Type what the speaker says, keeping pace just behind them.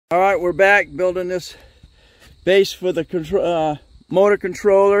All right, we're back building this base for the motor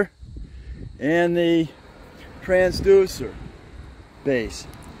controller and the transducer base.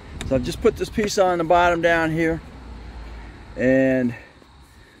 So I've just put this piece on the bottom down here, and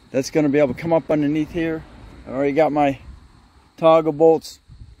that's going to be able to come up underneath here. I already got my toggle bolts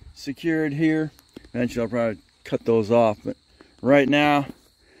secured here. Eventually I'll probably cut those off, but right now,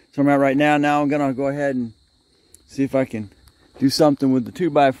 so I'm at right now, I'm going to go ahead and see if I can do something with the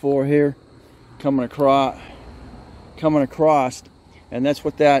 2x4 here coming across, and that's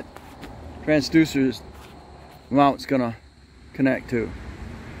what that transducer mount's going to connect to.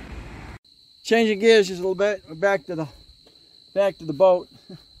 Changing gears just a little bit. We're back to the boat.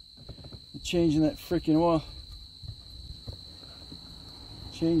 Changing that freaking oil.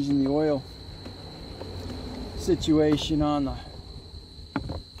 Changing the oil situation on the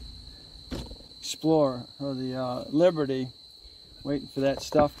Explorer or the Liberty. Waiting for that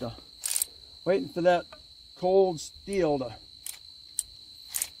cold steel to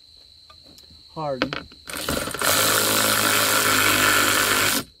harden.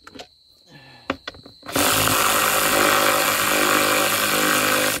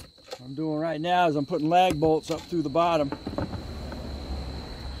 What I'm doing right now is I'm putting lag bolts up through the bottom.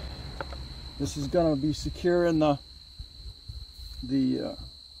 This is going to be securing the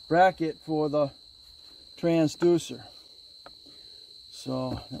bracket for the transducer.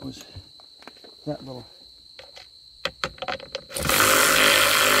 So that was that little.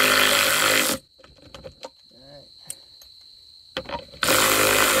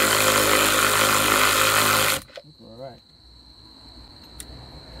 All right.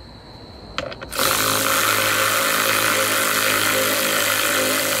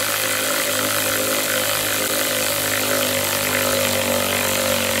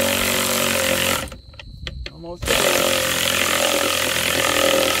 Almost there.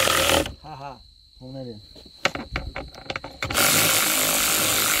 Haha, hold that in.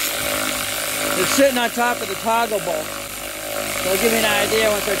 It's sitting on top of the toggle bolt. So it'll give me an idea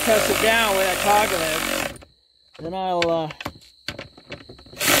once I test it down where that toggle is. Then I'll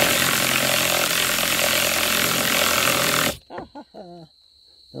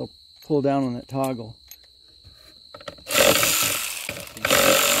it'll pull down on that toggle.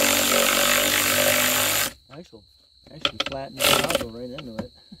 Actually flatten the toggle right into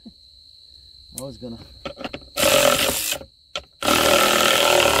it. I was gonna.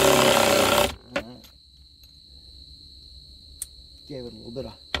 Alright. Gave it a little bit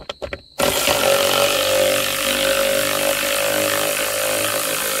of.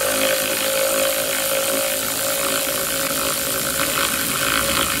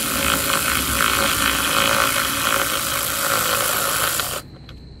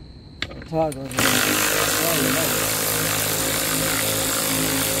 Toggle.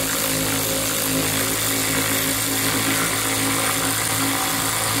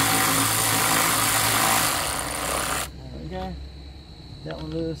 Okay, that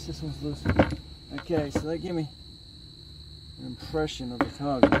one loose, this one's loose. Okay, so that gave me an impression of the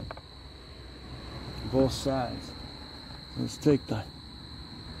toggle on both sides. So let's take the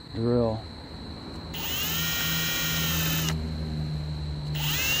drill.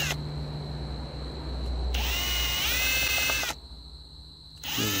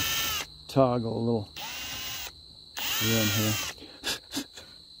 Toggle a little in here.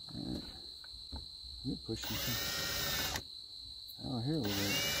 Right. You push this in. Oh, here a little bit.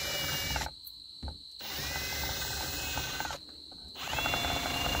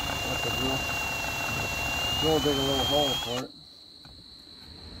 That's a drill. Drill dig a little hole for it.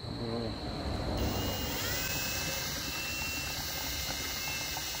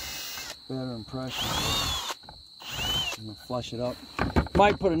 Better impression. I'm gonna flush it up.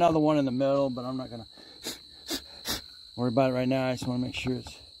 Might put another one in the middle, but I'm not gonna worry about it right now. I just want to make sure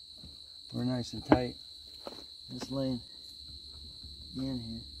we're nice and tight. Just laying in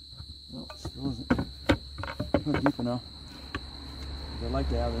here. Oh, still isn't not deep enough. I'd like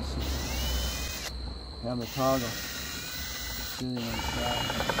to have this. Have the toggle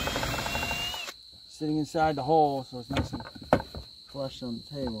sitting inside the hole, so it's nice and flush on the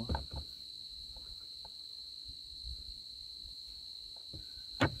table.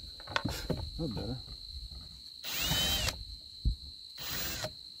 Better.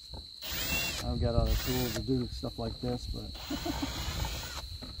 I've got other tools to do stuff like this, but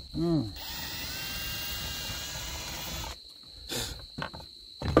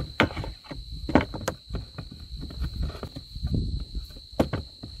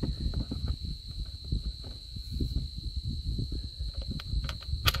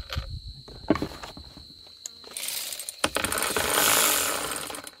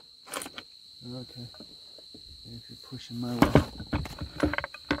Okay. If you're pushing my way.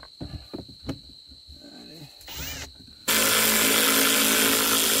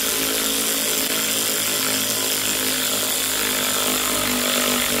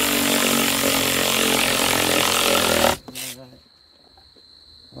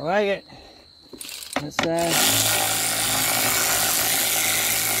 I like it. This side.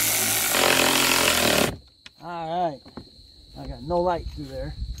 All right. I got no light through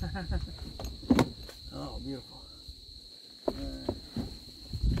there. Oh, beautiful.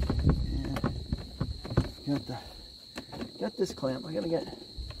 And got this clamp. I gotta get.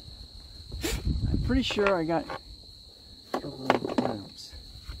 I'm pretty sure I got a couple of clamps.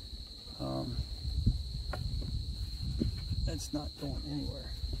 That's not going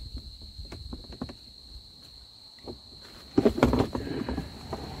anywhere. A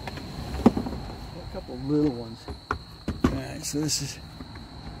couple of little ones. All right, so this is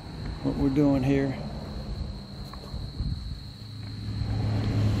what we're doing here.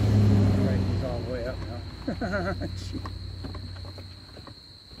 Right, he's all the way up now.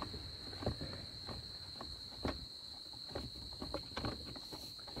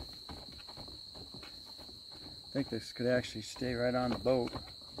 I think this could actually stay right on the boat.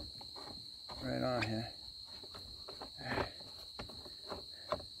 Right on here.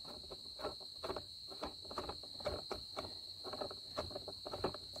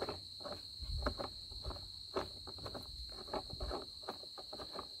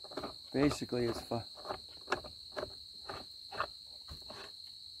 Basically, it's fun.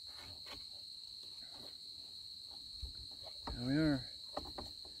 There we are.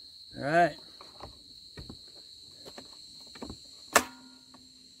 All right.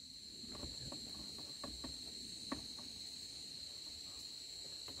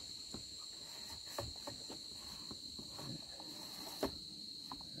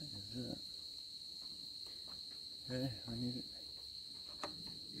 Okay, I need it.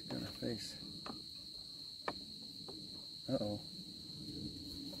 She's got her face. Uh-oh.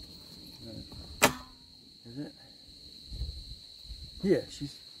 Is it? Yeah,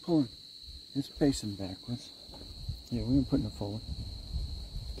 she's pulling. It's facing backwards. Yeah, we're putting it forward.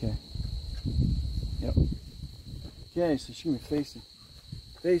 Okay. Yep. Okay, so she's gonna be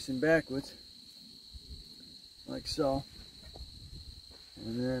facing backwards. Like so.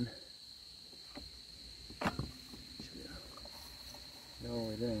 And then go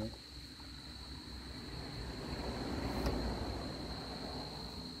over there.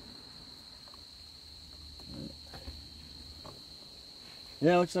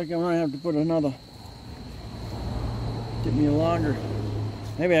 Yeah, looks like I might have to put another. Get me a longer.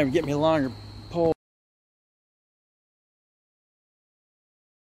 Maybe I have to get me a longer pole.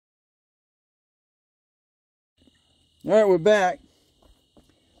 All right, we're back.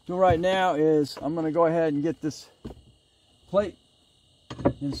 So right now is I'm going to go ahead and get this plate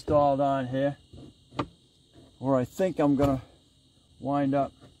installed on here, or I think I'm going to wind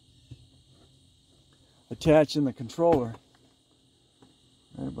up attaching the controller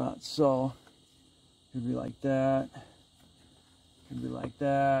right about so. Could be like that, could be like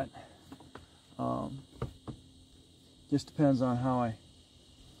that. Just depends on how I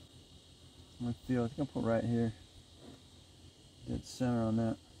feel. I think I'll put right here, dead center on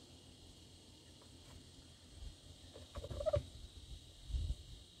that.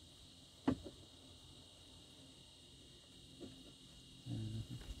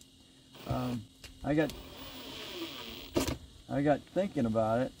 I got thinking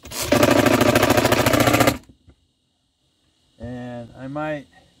about it, and I might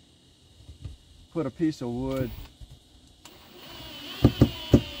put a piece of wood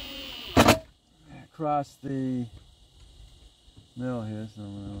across the middle here. So,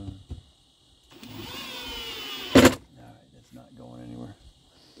 alright, that's not going anywhere.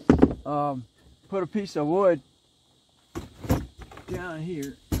 Put a piece of wood down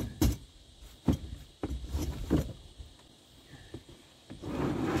here.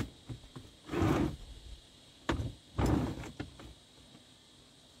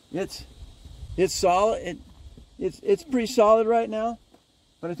 It's solid. It's pretty solid right now,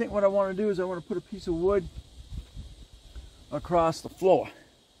 but I think what I want to do is I want to put a piece of wood across the floor,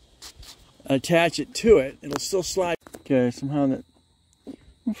 attach it to it. It'll still slide. Okay, somehow that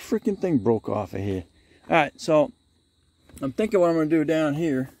freaking thing broke off of here. All right, so I'm thinking what I'm going to do down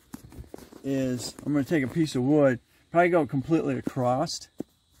here is I'm going to take a piece of wood, probably go completely across,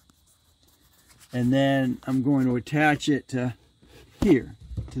 and then I'm going to attach it to here,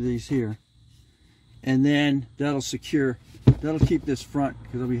 to these here, and then that'll keep this front,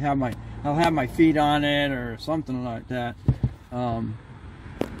 because I'll have my feet on it or something like that.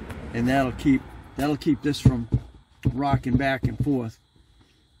 and that'll keep this from rocking back and forth,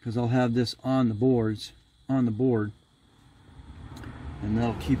 because I'll have this on the board, and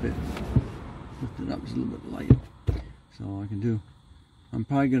that'll keep it lifted up just a little bit light. So I'm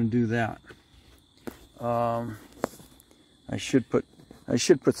probably going to do that. I should put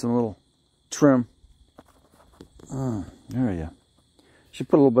some little trim. There we go. Should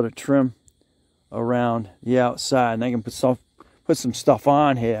put a little bit of trim around the outside, and I can put some stuff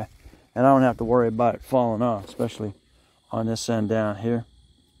on here, and I don't have to worry about it falling off, especially on this end down here.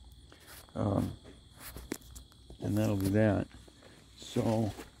 And that'll be that.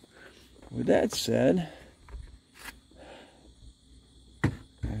 So with that said, I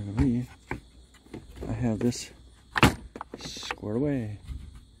believe I have this squared away.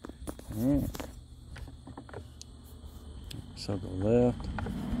 Alright. So go left,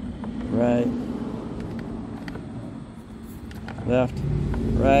 right, left,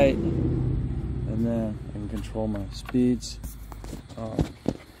 right, and then I can control my speeds.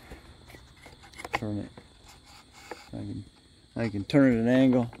 Turn it. I can turn it at an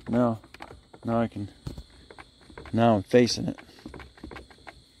angle. Now I'm facing it.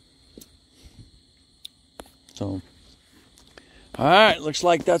 So, all right, looks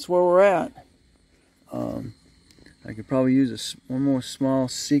like that's where we're at. I could probably use one more small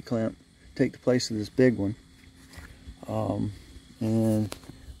C-clamp, take the place of this big one. And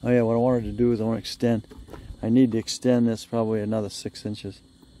oh yeah, what I wanted to do is I need to extend this probably another 6 inches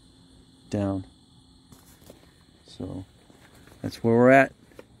down. So that's where we're at.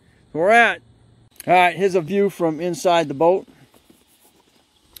 All right, here's a view from inside the boat.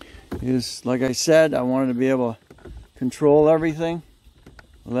 Like I said, I wanted to be able to control everything.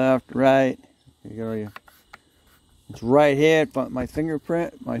 Left, right. It's right here at my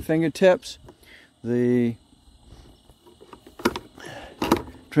fingertips. The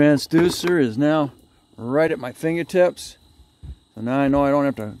transducer is now right at my fingertips. So now I know I don't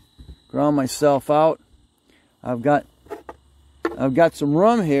have to ground myself out. I've got some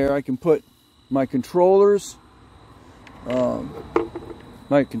room here. I can put my controllers,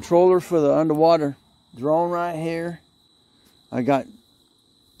 my controller for the underwater drone right here. I've got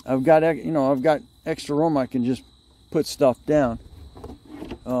extra room. I can just put stuff down.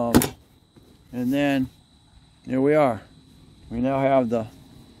 And then here we are. We now have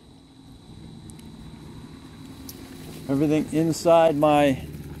everything inside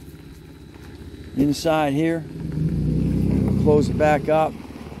here. Close it back up,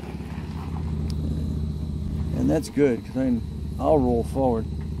 and that's good, because I'll roll forward.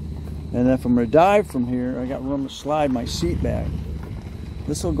 And if I'm going to dive from here, I got room to slide my seat back.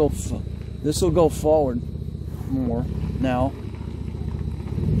 This will go forward more now.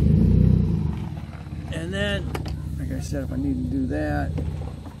 And then, like I said, if I need to do that,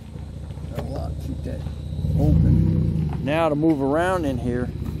 I'll keep that open. Now to move around in here,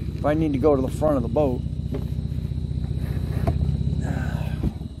 if I need to go to the front of the boat,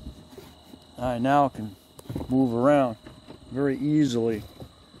 I now can move around very easily.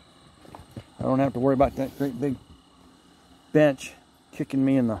 I don't have to worry about that great big bench kicking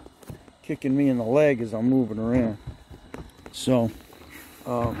me in the leg as I'm moving around. So,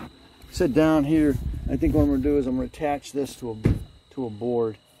 sit down here. I think what I'm going to do is I'm going to attach this to a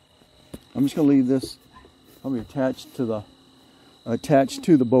board. I'm just going to leave this. I'll be attached to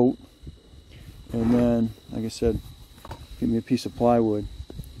the boat, and then, like I said, give me a piece of plywood,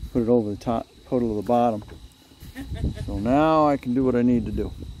 put it over the top, put it over the bottom. So now I can do what I need to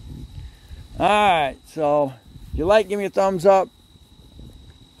do. Alright, so if you like, give me a thumbs up,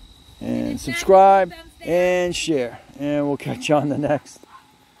 and subscribe and share, and we'll catch you on the next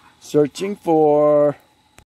Searching for